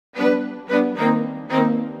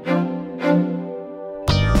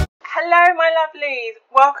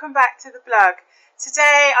welcome back to the blog.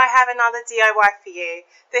 Today I have another DIY for you.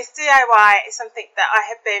 This DIY is something that I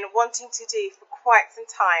have been wanting to do for quite some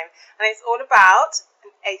time, and it's all about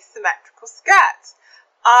an asymmetrical skirt.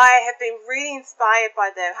 I have been really inspired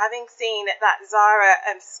by them, having seen that Zara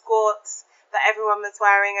skirts that everyone was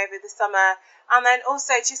wearing over the summer, and then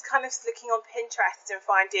also just kind of looking on Pinterest and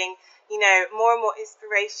finding, more and more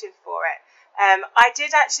inspiration for it. I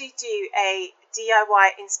did actually do a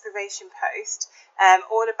DIY inspiration post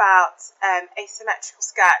all about asymmetrical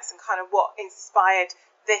skirts and kind of what inspired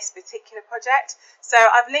this particular project. So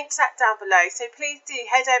I've linked that down below, so please do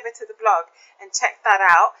head over to the blog and check that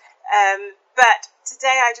out. But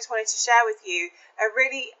today I just wanted to share with you a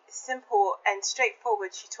really simple and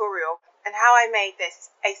straightforward tutorial on how I made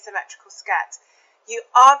this asymmetrical skirt. You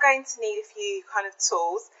are going to need a few kind of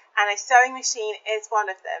tools, and a sewing machine is one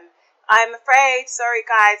of them. I'm afraid, sorry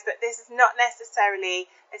guys, but this is not necessarily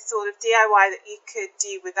a sort of DIY that you could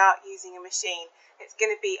do without using a machine. It's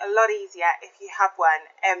going to be a lot easier if you have one.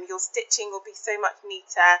 Your stitching will be so much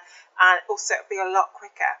neater, and also it'll be a lot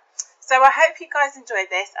quicker. So I hope you guys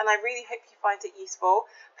enjoyed this, and I really hope you find it useful.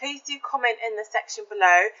 Please do comment in the section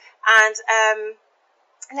below, and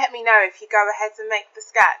let me know if you go ahead and make the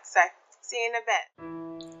skirt. So see you in a bit.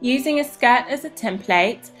 Using a skirt as a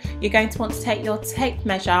template, you're going to want to take your tape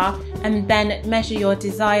measure and then measure your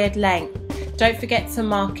desired length. Don't forget to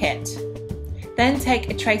mark it. Then take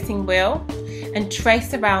a tracing wheel and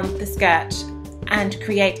trace around the skirt and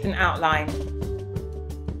create an outline.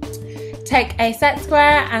 Take a set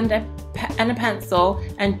square and a pencil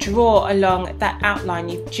and draw along that outline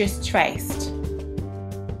you've just traced.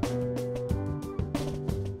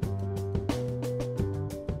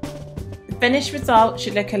 The finished result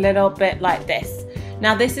should look a little bit like this.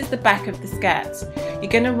 Now this is the back of the skirt.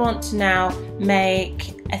 You're going to want to now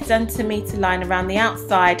make a centimetre line around the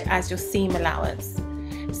outside as your seam allowance.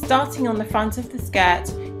 Starting on the front of the skirt,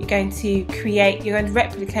 you're going to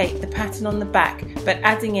replicate the pattern on the back, but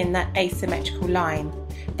adding in that asymmetrical line.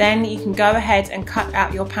 Then you can go ahead and cut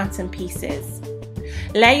out your pattern pieces.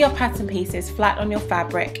 Lay your pattern pieces flat on your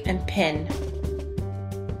fabric and pin.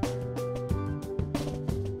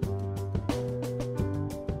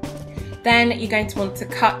 Then you're going to want to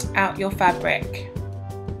cut out your fabric.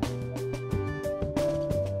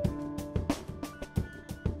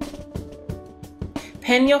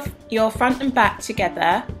 Pin your front and back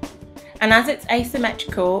together, and as it's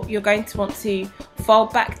asymmetrical, you're going to want to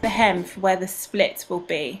fold back the hem for where the split will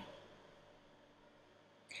be.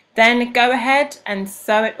 Then go ahead and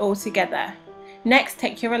sew it all together. Next,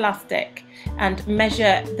 take your elastic and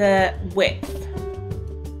measure the width.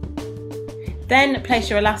 Then place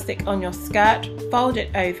your elastic on your skirt, fold it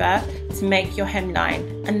over to make your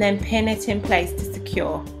hemline, and then pin it in place to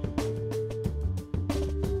secure.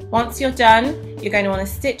 Once you're done, you're going to want to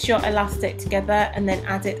stitch your elastic together and then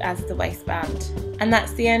add it as the waistband. And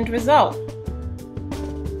that's the end result.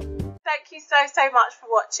 Thank you so much for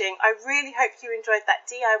watching. I really hope you enjoyed that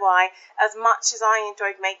DIY as much as I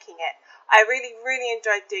enjoyed making it. I really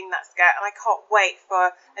enjoyed doing that skirt, and I can't wait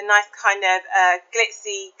for a nice kind of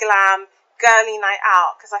glitzy, glam, girly night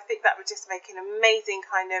out, because I think that would just make an amazing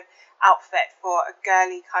kind of outfit for a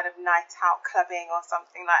girly kind of night out clubbing or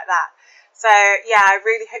something like that. So yeah, I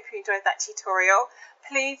really hope you enjoyed that tutorial.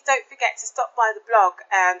 Please don't forget to stop by the blog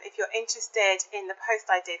if you're interested in the post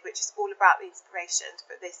I did, which is all about the inspiration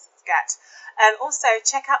for this skirt. Also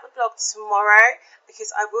check out the blog tomorrow, because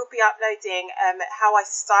I will be uploading how I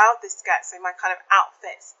styled this skirt, so my kind of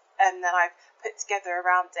outfits that I've put together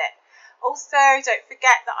around it. Also, don't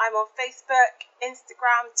forget that I'm on Facebook,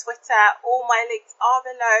 Instagram, Twitter. All my links are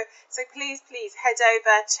below. So please head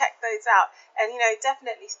over, check those out, and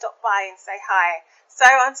definitely stop by and say hi. So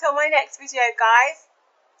until my next video, guys,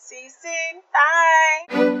 see you soon.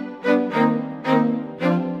 Bye.